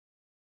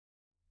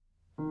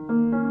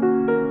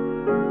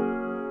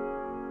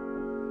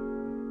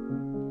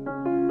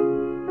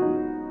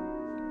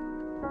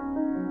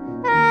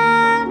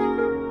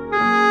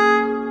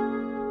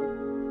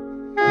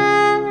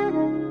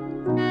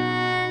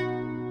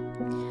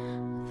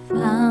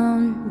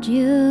found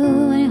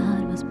you when your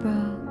heart was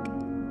broke.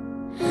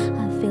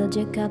 I filled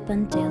your cup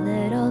until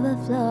it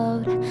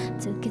overflowed.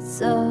 Took it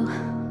so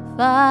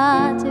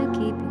far to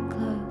keep you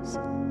close.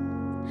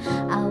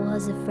 I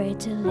was afraid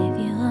to leave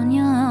you on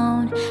your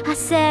own. I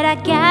said I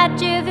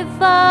got you if you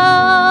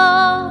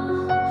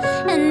fall,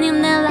 and if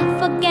they laugh,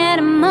 forget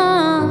them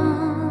all.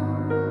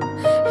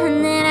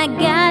 And then I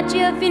got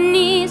you off your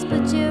knees,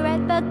 put you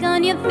right back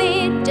on your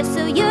feet, just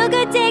so you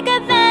could take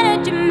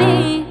advantage of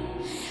me.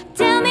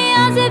 Tell me,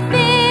 how's it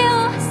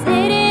feel,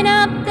 sitting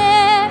up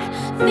there,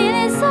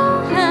 feeling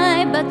so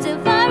high, but too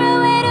far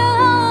away to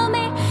hold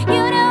me.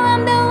 You know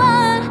I'm the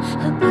one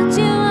who put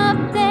you up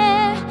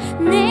there,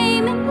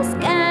 name in the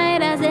sky.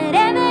 Does it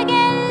ever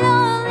get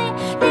lonely,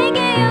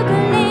 thinking you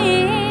could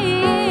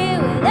leave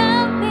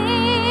without me,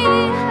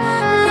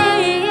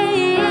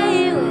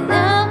 leave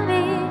without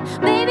me?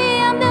 Baby,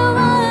 I'm the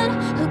one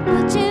who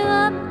put you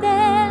up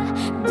there,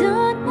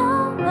 don't know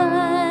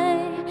why,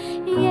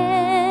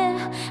 yeah,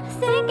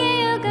 thinking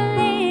you could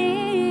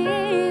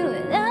leave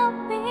without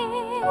me,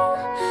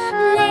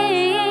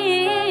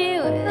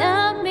 leave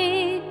without me.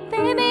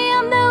 Baby,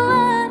 I'm the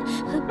one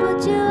who put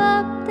you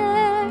up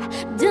there,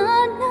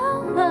 don't know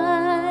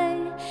why,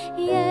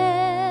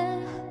 yeah.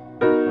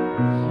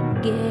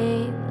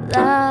 Gave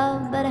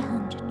love but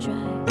 100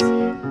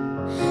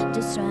 tries,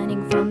 just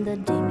running from the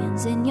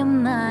demons in your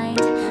mind.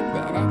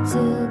 Then I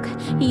took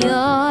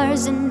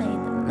yours and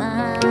made them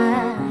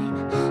mine.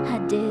 I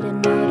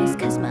didn't notice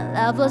cause my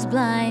love was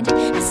blind.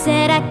 I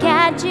said I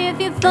catch you if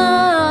you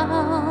fall,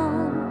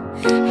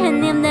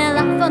 and if they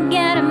laugh,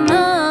 forget them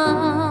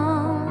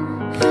all.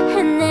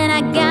 And then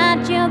I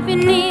got you off your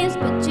knees,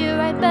 put you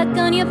right back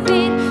on your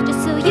feet,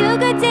 just so you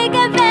could take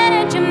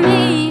advantage of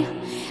me.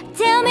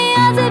 Tell me,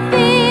 how's it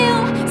feel,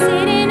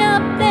 sitting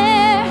up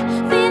there,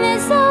 feeling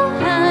so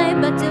high,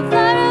 but too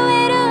far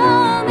away to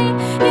hold me.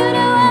 You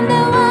know I'm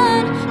the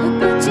one who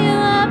put you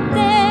up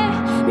there,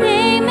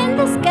 name in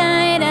the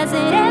sky. Does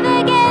it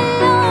ever get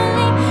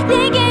lonely,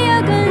 thinking you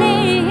could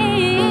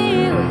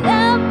leave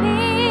without me,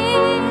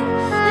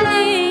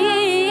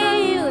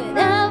 leave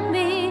without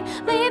me?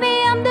 Baby,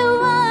 I'm the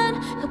one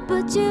who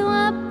put you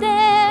up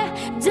there,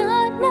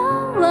 don't know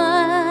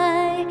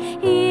why,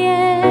 yeah.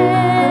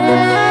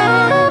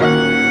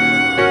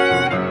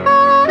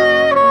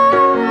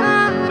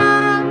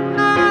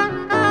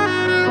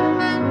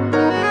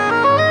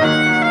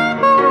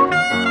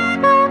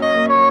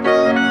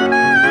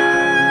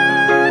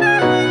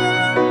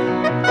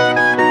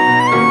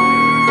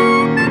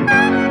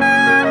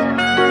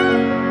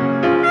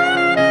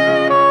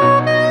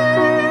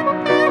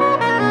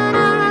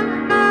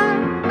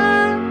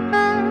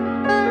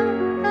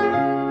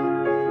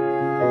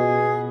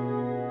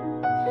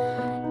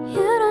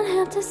 You don't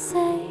have to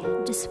say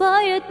just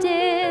what you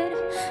did,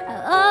 I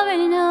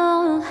already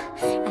know.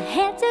 I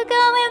had to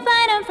go and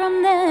find out from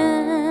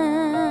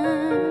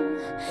them.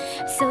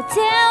 So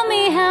tell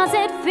me, how's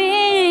it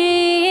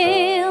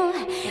feel?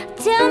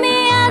 Tell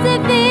me, how's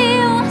it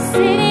feel,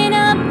 sitting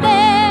up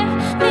there,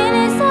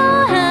 feeling so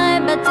high,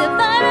 but too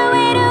far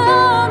away to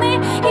hold me.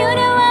 You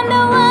know I'm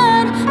the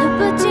one who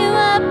put you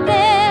up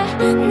there,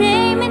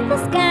 name in the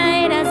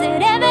sky. Does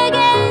it ever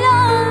get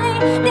lonely,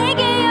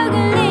 thinking you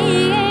could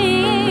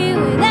leave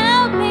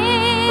without me,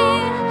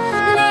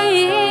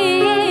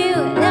 leave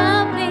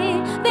without me?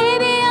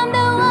 Baby, I'm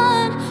the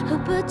one who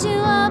put you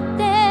up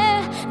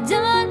there,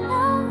 don't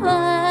know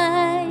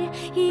why,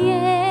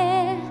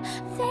 yeah,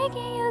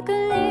 thinking you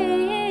could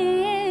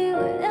leave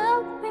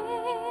without me,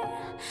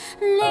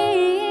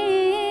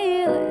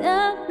 leave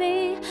without me.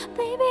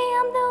 Baby,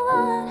 I'm the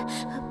one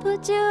who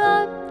put you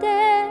up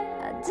there,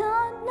 I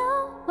don't